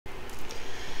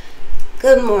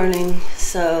Good morning.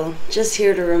 So, just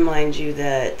here to remind you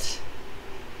that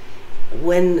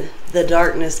when the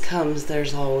darkness comes,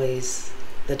 there's always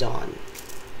the dawn,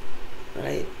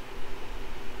 right?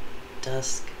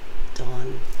 Dusk,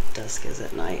 dawn, dusk is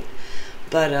at night.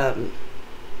 But,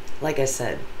 like I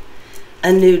said,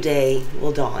 a new day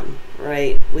will dawn,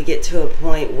 right? We get to a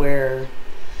point where,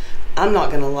 I'm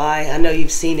not gonna lie, I know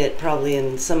you've seen it probably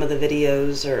in some of the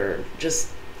videos or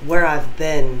just where I've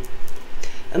been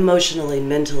emotionally,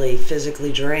 mentally, physically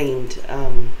drained.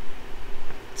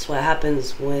 That's what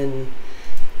happens when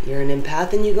you're an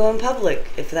empath and you go in public.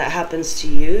 If that happens to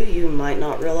you, you might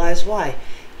not realize why.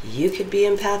 You could be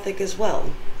empathic as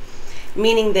well,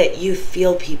 meaning that you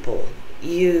feel people.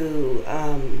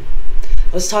 I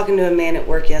was talking to a man at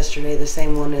work yesterday, the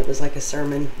same one, it was like a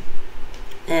sermon,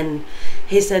 and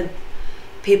he said,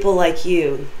 people like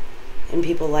you and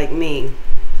people like me,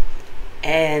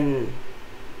 and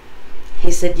he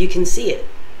said, you can see it.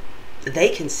 They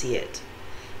can see it.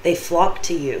 They flock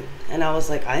to you. And I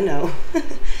was like, I know.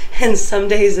 And some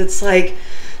days it's like,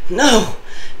 no,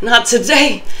 not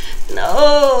today.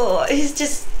 No, he's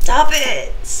just, stop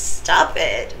it. Stop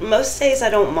it. Most days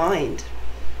I don't mind.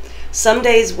 Some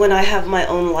days when I have my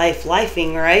own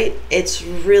lifing, right, it's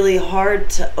really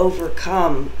hard to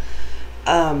overcome.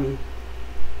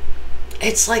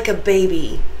 It's like a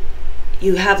baby.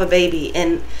 You have a baby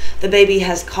and the baby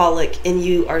has colic and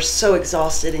you are so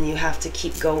exhausted and you have to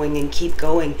keep going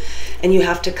and you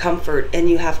have to comfort and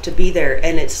you have to be there,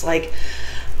 and it's like,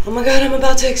 oh my God, I'm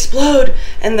about to explode.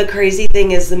 And the crazy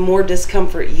thing is, the more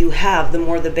discomfort you have, the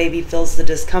more the baby feels the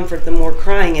discomfort, the more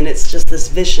crying, and it's just this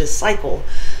vicious cycle.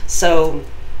 So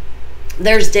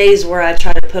there's days where I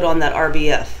try to put on that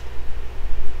RBF.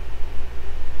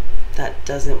 That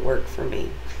doesn't work for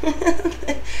me.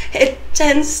 It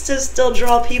tends to still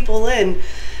draw people in,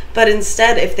 but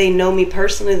instead, if they know me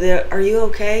personally, they're, are you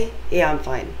okay? Yeah, I'm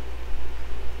fine.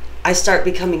 I start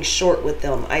becoming short with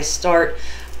them. I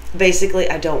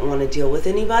don't want to deal with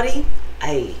anybody.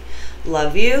 I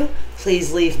love you.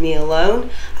 Please leave me alone.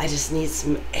 I just need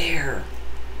some air.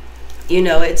 You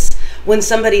know, it's when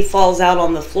somebody falls out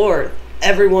on the floor,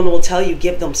 everyone will tell you,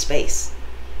 give them space.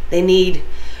 They need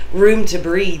room to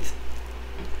breathe.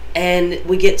 And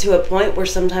we get to a point where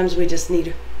sometimes we just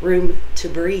need room to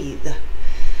breathe.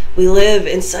 We live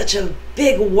in such a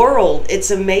big world.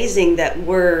 It's amazing that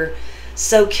we're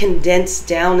so condensed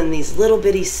down in these little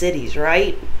bitty cities,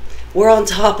 right? We're on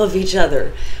top of each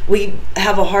other. We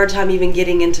have a hard time even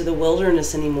getting into the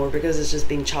wilderness anymore because it's just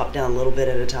being chopped down a little bit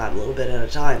at a time, a little bit at a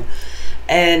time.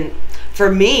 And for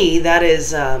me, that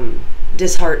is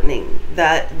disheartening.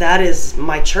 That is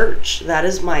my church. That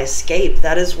is my escape.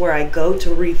 That is where I go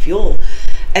to refuel.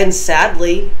 And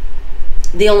sadly,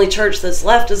 the only church that's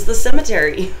left is the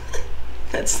cemetery.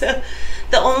 That's the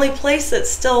only place that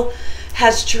still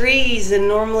has trees and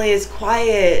normally is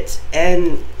quiet,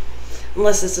 and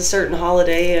unless it's a certain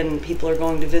holiday and people are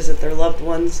going to visit their loved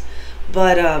ones.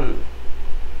 But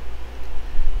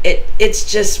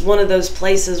it's just one of those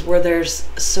places where there's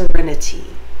serenity.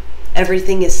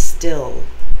 Everything is still.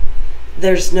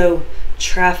 There's no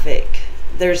traffic.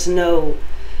 There's no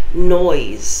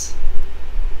noise.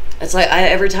 It's like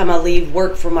every time I leave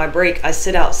work for my break, I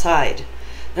sit outside.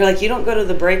 They're like, you don't go to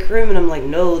the break room? And I'm like,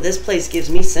 no, this place gives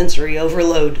me sensory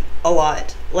overload a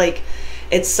lot. Like,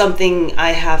 it's something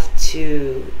I have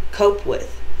to cope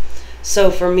with.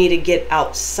 So for me to get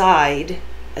outside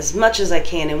as much as I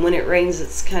can, and when it rains,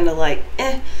 it's kind of like,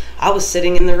 I was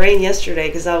sitting in the rain yesterday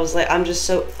because I was like, I'm just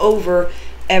so over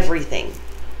everything.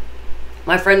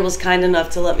 My friend was kind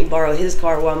enough to let me borrow his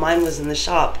car while mine was in the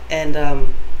shop, and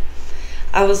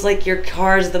I was like, your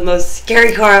car is the most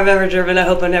scary car I've ever driven. I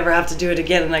hope I never have to do it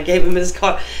again. And I gave him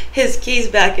his keys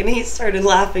back, and he started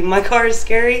laughing. My car is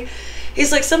scary.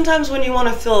 He's like, sometimes when you want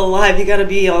to feel alive, you got to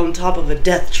be on top of a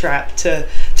death trap to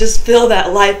just feel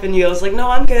that life in you. I was like, no,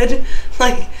 I'm good.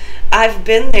 Like, I've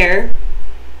been there.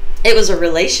 It was a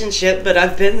relationship, but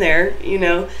I've been there, you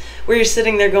know, where you're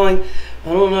sitting there going,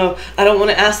 I don't know. I don't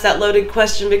want to ask that loaded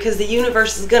question because the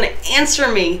universe is going to answer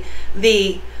me.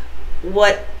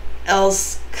 What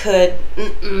else could,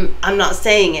 I'm not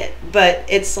saying it, but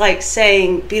it's like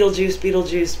saying Beetlejuice,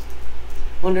 Beetlejuice.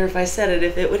 Wonder if I said it,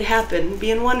 if it would happen.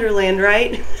 Be in Wonderland,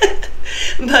 right?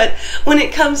 But when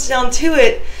it comes down to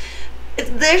it,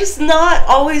 there's not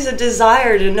always a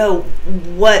desire to know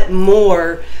what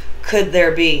more could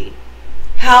there be.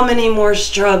 How many more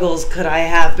struggles could I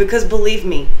have? Because believe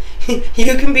me,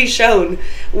 you can be shown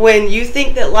when you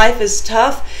think that life is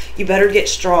tough, you better get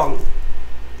strong.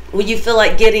 When you feel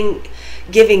like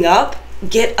giving up,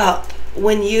 get up.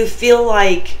 When you feel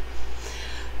like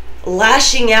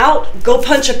lashing out, go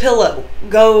punch a pillow.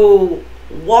 Go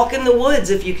walk in the woods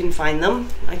if you can find them.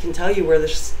 I can tell you where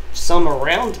there's some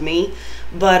around me.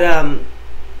 But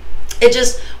it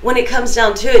just, when it comes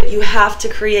down to it, you have to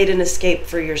create an escape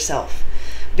for yourself,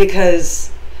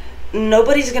 because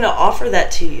nobody's going to offer that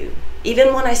to you.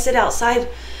 Even when I sit outside,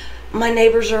 my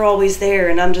neighbors are always there,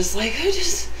 and I'm just like,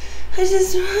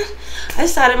 I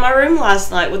sat in my room last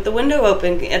night with the window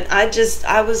open, and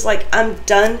I was like, I'm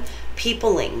done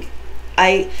peopling.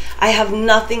 I have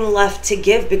nothing left to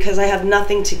give, because I have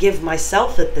nothing to give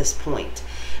myself at this point.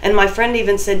 And my friend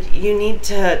even said, you need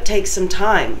to take some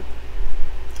time.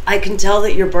 I can tell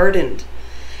that you're burdened.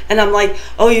 And I'm like,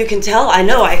 oh, you can tell? I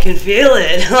know, I can feel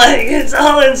it. Like, it's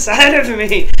all inside of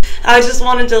me. I just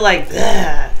wanted to like,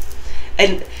 bleh.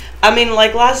 And I mean,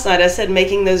 like last night I said,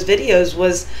 making those videos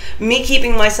was me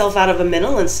keeping myself out of a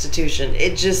mental institution.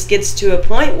 It just gets to a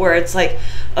point where it's like,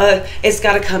 it's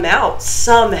got to come out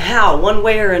somehow, one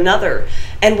way or another.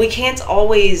 And we can't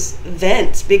always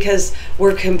vent, because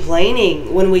we're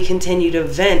complaining when we continue to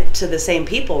vent to the same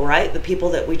people, right? The people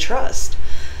that we trust.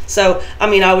 So, I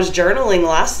mean, I was journaling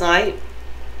last night.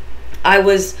 I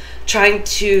was trying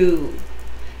to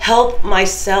help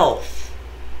myself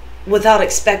without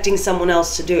expecting someone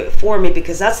else to do it for me,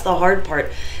 because that's the hard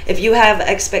part. If you have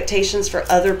expectations for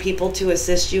other people to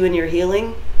assist you in your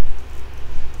healing,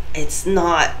 it's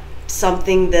not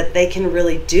something that they can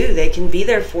really do. They can be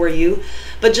there for you,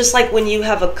 but just like when you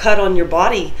have a cut on your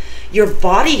body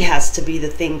has to be the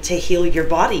thing to heal your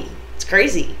body. It's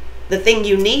crazy. The thing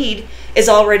you need is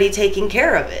already taking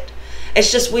care of it. It's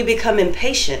just we become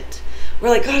impatient. We're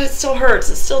like, God, it still hurts.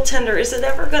 It's still tender. Is it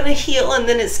ever going to heal? And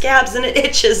then it scabs and it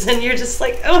itches. And you're just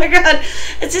like, oh my God,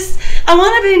 it's just, I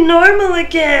want to be normal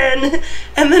again.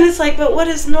 And then it's like, but what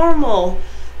is normal?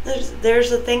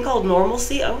 There's a thing called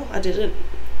normalcy. Oh,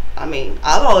 I've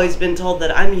always been told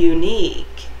that I'm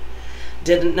unique.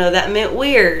 Didn't know that meant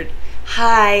weird.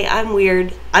 Hi, I'm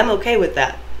weird. I'm okay with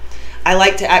that. I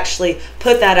like to actually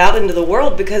put that out into the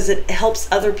world, because it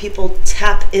helps other people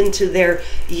tap into their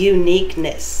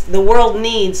uniqueness. The world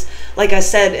needs, like I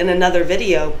said in another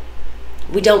video,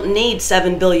 we don't need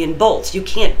 7 billion bolts. You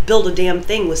can't build a damn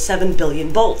thing with 7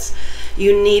 billion bolts.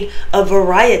 You need a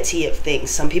variety of things.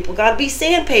 Some people got to be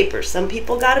sandpaper. Some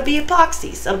people got to be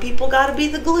epoxy. Some people got to be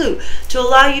the glue to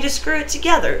allow you to screw it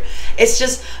together. It's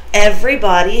just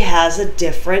everybody has a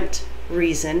different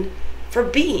reason for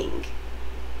being.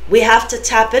 We have to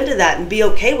tap into that and be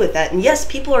okay with that. And yes,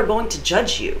 people are going to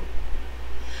judge you.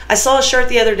 I saw a shirt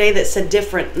the other day that said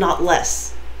different, not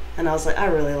less. And I was like, I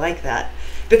really like that.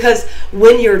 Because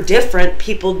when you're different,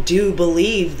 people do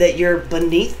believe that you're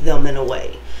beneath them in a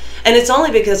way. And it's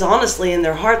only because, honestly, in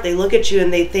their heart, they look at you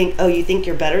and they think, oh, you think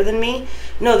you're better than me?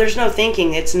 No, there's no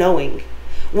thinking, it's knowing.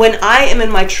 When I am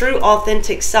in my true,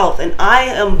 authentic self, and I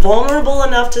am vulnerable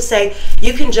enough to say,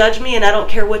 you can judge me and I don't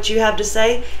care what you have to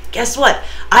say, guess what?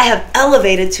 I have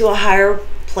elevated to a higher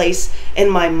place in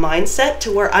my mindset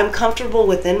to where I'm comfortable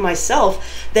within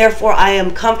myself. Therefore, I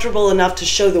am comfortable enough to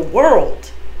show the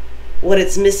world what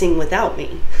it's missing without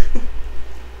me.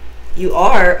 You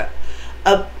are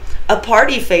a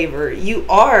party favor. You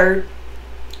are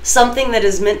something that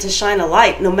is meant to shine a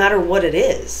light, no matter what it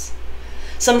is.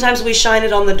 Sometimes we shine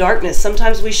it on the darkness.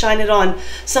 Sometimes we shine it on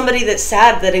somebody that's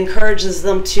sad, that encourages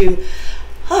them to,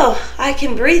 oh, I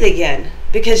can breathe again.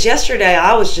 Because yesterday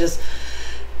I was just,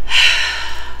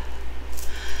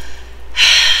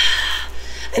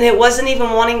 and it wasn't even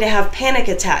wanting to have panic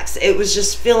attacks. It was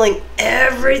just feeling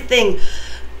everything.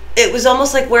 It was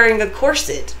almost like wearing a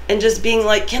corset and just being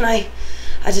like,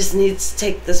 I just need to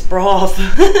take this bra off.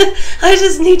 I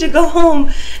just need to go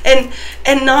home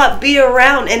and not be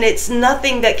around. And it's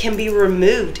nothing that can be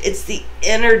removed. It's the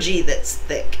energy that's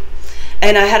thick.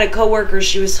 And I had a coworker,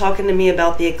 she was talking to me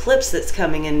about the eclipse that's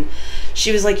coming, and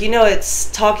she was like,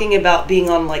 it's talking about being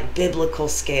on like biblical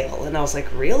scale. And I was like,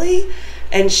 really?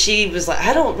 And she was like,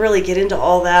 I don't really get into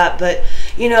all that, but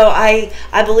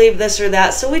I believe this or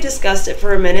that. So we discussed it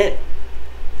for a minute,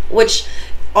 which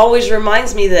always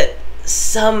reminds me that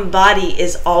somebody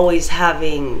is always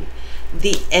having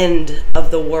the end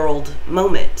of the world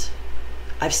moment.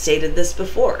 I've stated this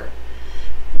before.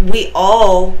 We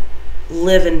all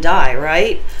live and die,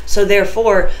 right? So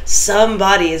therefore,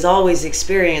 somebody is always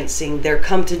experiencing their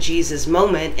come to Jesus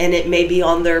moment, and it may be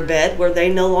on their bed where they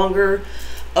no longer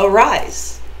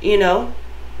arise,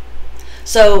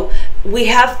 So we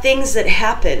have things that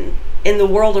happen in the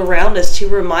world around us to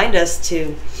remind us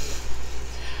to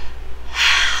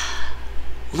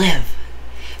live.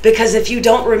 Because if you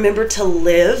don't remember to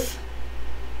live,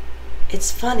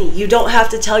 it's funny. You don't have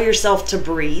to tell yourself to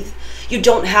breathe. You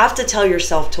don't have to tell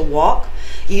yourself to walk.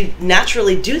 you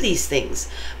naturally do these things.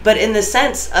 But in the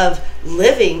sense of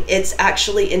living, it's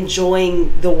actually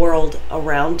enjoying the world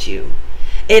around you.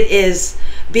 It is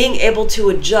being able to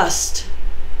adjust.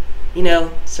 You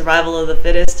know, survival of the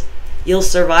fittest. You'll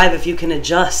survive if you can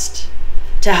adjust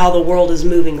to how the world is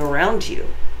moving around you.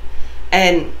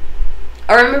 And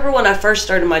I remember when I first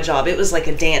started my job, it was like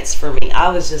a dance for me. I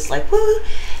was just like, woo,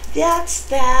 that's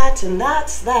that, and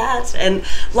that's that. And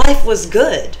life was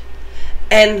good.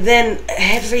 And then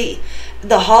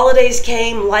the holidays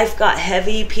came, life got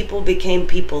heavy, people became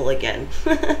people again.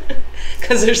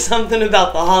 Because there's something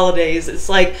about the holidays. It's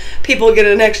like people get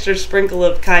an extra sprinkle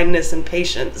of kindness and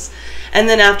patience. And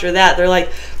then after that, they're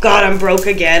like, God, I'm broke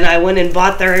again. I went and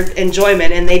bought their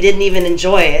enjoyment and they didn't even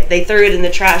enjoy it. They threw it in the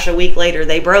trash a week later.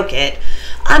 They broke it.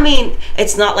 I mean,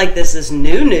 it's not like this is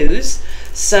new news.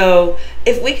 So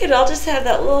if we could all just have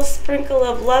that little sprinkle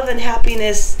of love and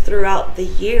happiness throughout the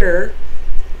year,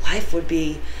 life would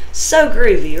be so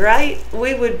groovy, right?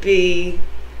 We would be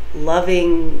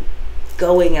loving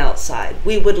going outside.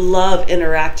 We would love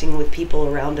interacting with people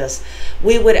around us.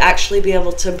 We would actually be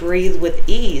able to breathe with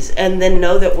ease and then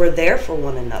know that we're there for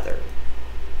one another.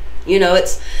 You know,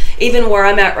 it's even where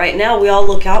I'm at right now, we all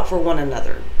look out for one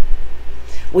another.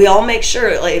 We all make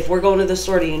sure, like, if we're going to the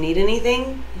store, do you need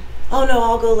anything? Oh no,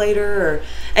 I'll go later.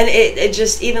 And it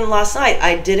just, even last night,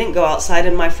 I didn't go outside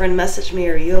and my friend messaged me,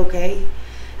 are you okay?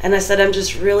 And I said, I'm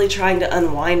just really trying to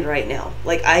unwind right now.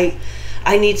 Like,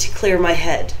 I need to clear my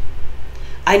head.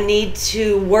 I need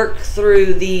to work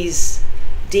through these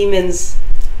demons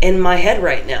in my head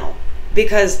right now.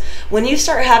 Because when you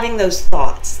start having those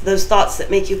thoughts that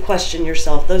make you question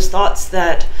yourself, those thoughts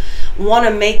that want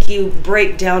to make you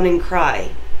break down and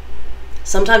cry,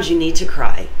 sometimes you need to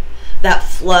cry. That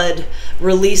flood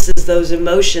releases those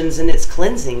emotions and it's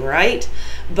cleansing, right?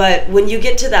 But when you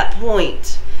get to that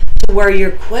point to where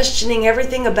you're questioning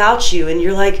everything about you and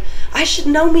you're like, I should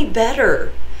know me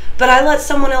better, but I let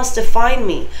someone else define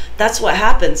me. That's what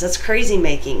happens. That's crazy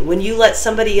making. When you let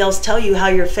somebody else tell you how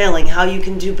you're failing, how you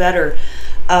can do better,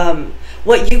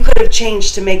 what you could have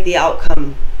changed to make the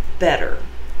outcome better.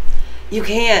 You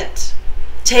can't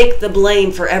take the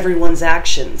blame for everyone's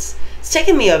actions. It's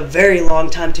taken me a very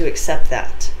long time to accept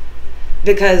that.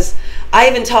 Because I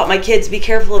even taught my kids, be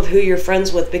careful of who you're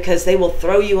friends with, because they will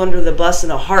throw you under the bus in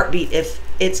a heartbeat if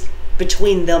it's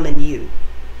between them and you.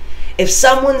 If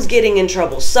someone's getting in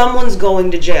trouble, someone's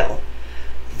going to jail,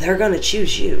 they're going to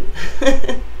choose you.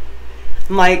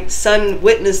 My son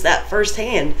witnessed that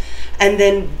firsthand and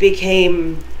then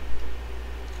became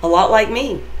a lot like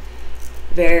me.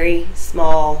 Very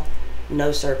small,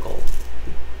 no circle.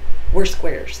 We're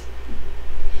squares.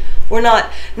 We're not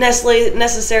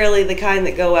necessarily the kind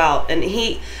that go out. And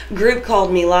group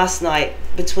called me last night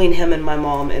between him and my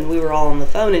mom, and we were all on the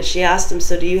phone, and she asked him,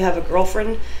 so do you have a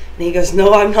girlfriend? And he goes,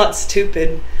 no, I'm not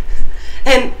stupid.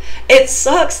 And it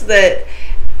sucks that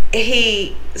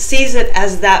he sees it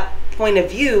as that point of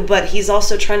view, but he's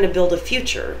also trying to build a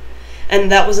future.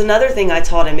 And that was another thing I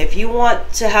taught him. If you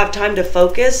want to have time to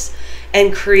focus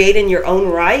and create in your own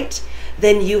right,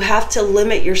 then you have to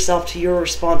limit yourself to your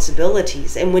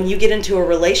responsibilities. And when you get into a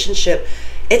relationship,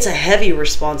 it's a heavy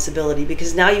responsibility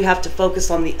because now you have to focus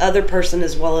on the other person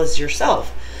as well as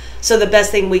yourself. So the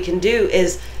best thing we can do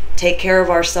is take care of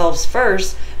ourselves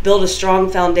first, build a strong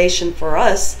foundation for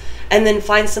us, and then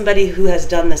find somebody who has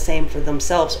done the same for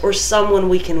themselves or someone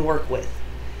we can work with.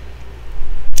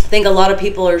 I think a lot of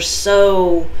people are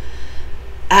so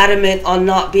adamant on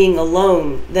not being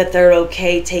alone that they're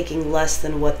okay taking less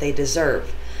than what they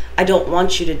deserve. I don't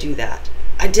want you to do that.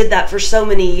 I did that for so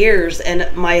many years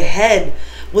and my head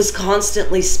was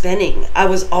constantly spinning. I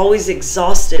was always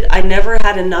exhausted. I never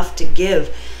had enough to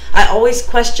give. I always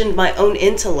questioned my own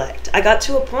intellect. I got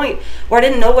to a point where I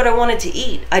didn't know what I wanted to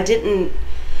eat. I didn't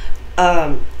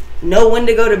know when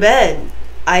to go to bed.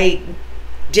 I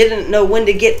didn't know when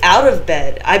to get out of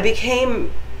bed. I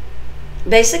became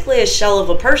basically a shell of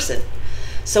a person.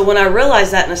 So when I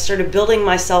realized that and I started building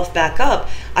myself back up,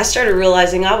 I started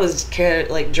realizing I was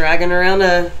like dragging around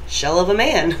a shell of a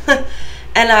man.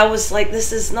 And I was like,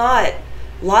 this is not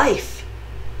life.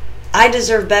 I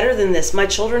deserve better than this. My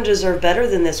children deserve better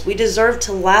than this. We deserve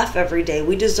to laugh every day.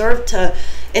 We deserve to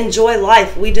enjoy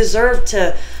life. We deserve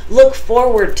to look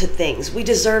forward to things. We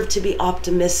deserve to be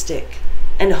optimistic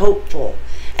and hopeful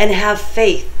and have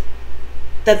faith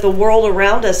that the world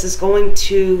around us is going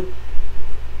to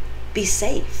be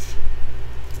safe.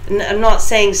 And I'm not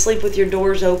saying sleep with your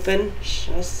doors open.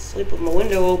 I sleep with my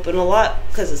window open a lot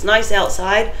because it's nice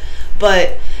outside,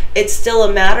 but it's still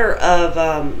a matter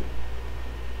of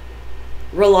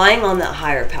relying on that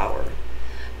higher power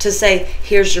to say,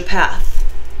 here's your path.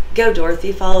 Go,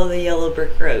 Dorothy, follow the yellow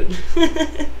brick road.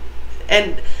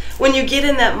 And when you get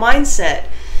in that mindset,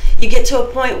 you get to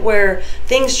a point where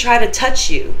things try to touch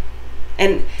you.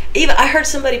 And even I heard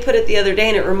somebody put it the other day,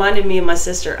 and it reminded me of my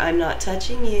sister. I'm not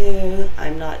touching you.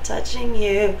 I'm not touching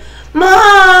you.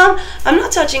 Mom, I'm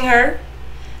not touching her.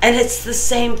 And it's the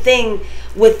same thing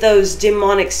with those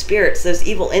demonic spirits, those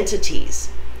evil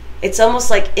entities. It's almost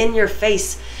like in your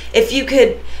face. If you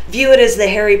could view it as the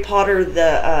Harry Potter,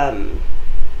 the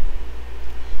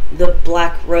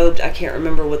black robed, I can't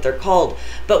remember what they're called,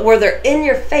 but where they're in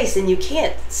your face and you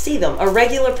can't see them. A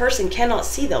regular person cannot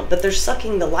see them, but they're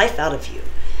sucking the life out of you.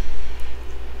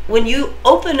 When you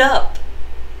open up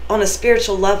on a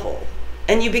spiritual level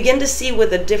and you begin to see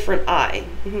with a different eye,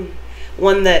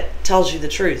 one that tells you the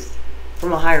truth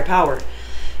from a higher power,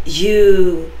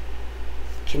 you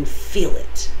can feel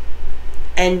it.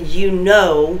 And you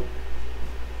know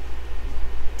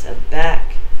to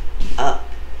back up.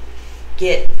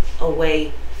 Get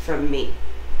away from me.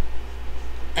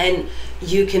 And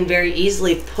you can very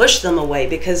easily push them away,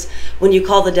 because when you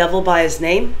call the devil by his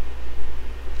name,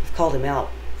 you've called him out.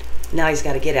 Now he's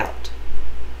got to get out.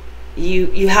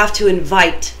 You have to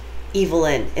invite evil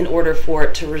in order for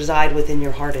it to reside within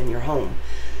your heart and your home.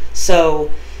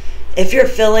 So if you're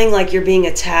feeling like you're being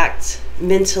attacked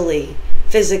mentally,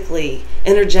 physically,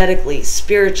 energetically,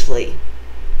 spiritually,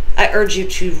 I urge you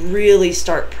to really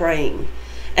start praying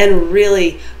and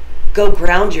really go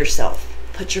ground yourself.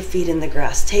 Put your feet in the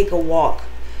grass. Take a walk.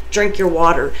 Drink your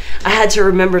water. I had to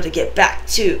remember to get back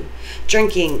to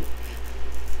drinking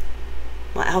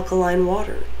my alkaline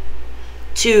water,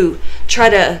 to try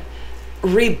to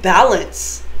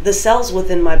rebalance the cells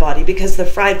within my body, because the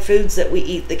fried foods that we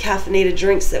eat, the caffeinated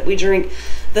drinks that we drink,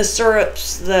 the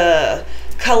syrups, the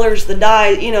colors, the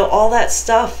dye, you know, all that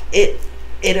stuff, it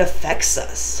affects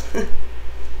us.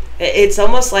 It's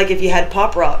almost like if you had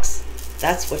Pop Rocks,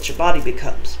 that's what your body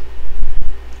becomes.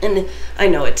 And I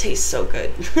know it tastes so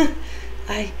good.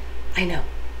 I know.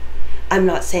 I'm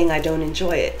not saying I don't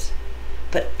enjoy it,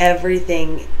 but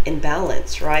everything in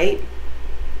balance, right?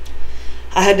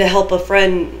 I had to help a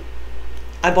friend.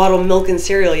 I bought them milk and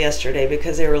cereal yesterday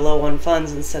because they were low on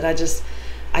funds, and said,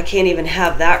 I can't even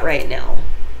have that right now.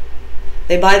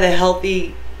 They buy the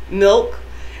healthy milk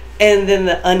and then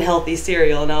the unhealthy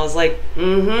cereal. And I was like,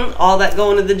 all that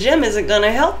going to the gym isn't going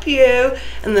to help you.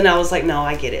 And then I was like, no,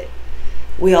 I get it.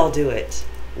 We all do it.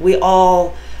 We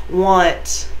all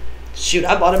want, shoot,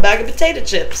 I bought a bag of potato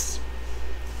chips.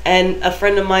 And a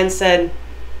friend of mine said,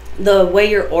 the way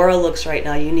your aura looks right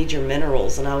now, you need your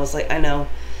minerals. And I was like, I know.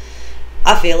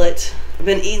 I feel it. I've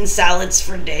been eating salads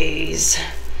for days.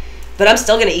 But I'm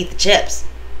still going to eat the chips.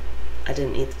 I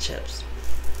didn't eat the chips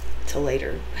till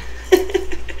later.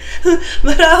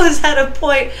 But I was at a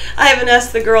point, I even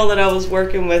asked the girl that I was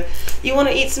working with, you want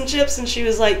to eat some chips? And she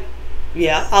was like,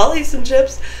 yeah, I'll eat some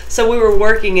chips. So we were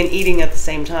working and eating at the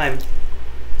same time.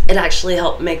 It actually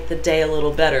helped make the day a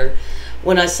little better.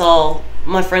 When I saw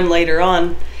my friend later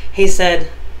on, he said,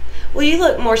 well, you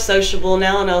look more sociable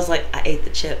now. And I was like, I ate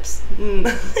the chips.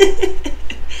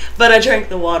 But I drank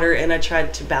the water and I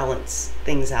tried to balance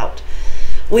things out.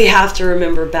 We have to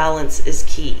remember balance is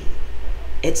key.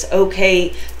 It's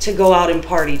okay to go out and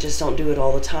party, just don't do it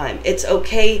all the time. It's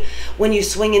okay when you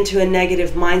swing into a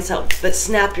negative mindset, but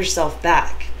snap yourself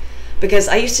back. Because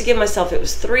I used to give myself, it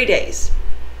was 3 days.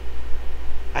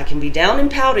 I can be down and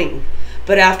pouting,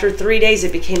 but after 3 days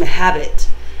it became a habit.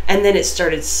 And then it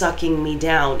started sucking me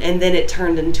down, and then it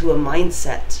turned into a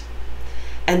mindset.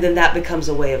 And then that becomes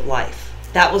a way of life.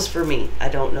 That was for me. I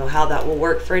don't know how that will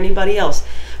work for anybody else,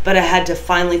 but I had to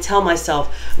finally tell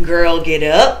myself, girl, get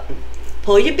up.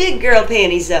 Pull your big girl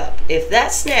panties up. If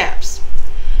that snaps,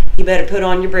 you better put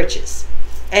on your britches.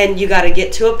 And you got to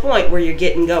get to a point where you're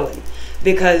getting going,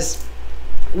 because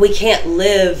we can't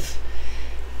live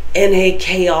in a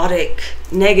chaotic,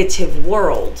 negative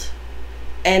world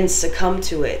and succumb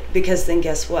to it, because then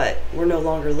guess what? We're no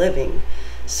longer living.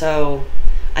 So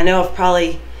I know I've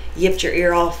probably yipped your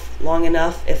ear off long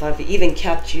enough, if I've even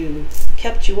kept you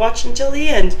watching till the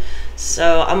end.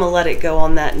 So I'm gonna let it go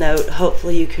on that note.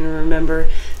 Hopefully you can remember,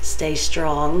 stay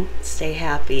strong, stay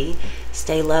happy,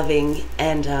 stay loving,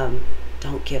 and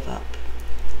don't give up.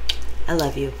 I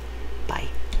love you.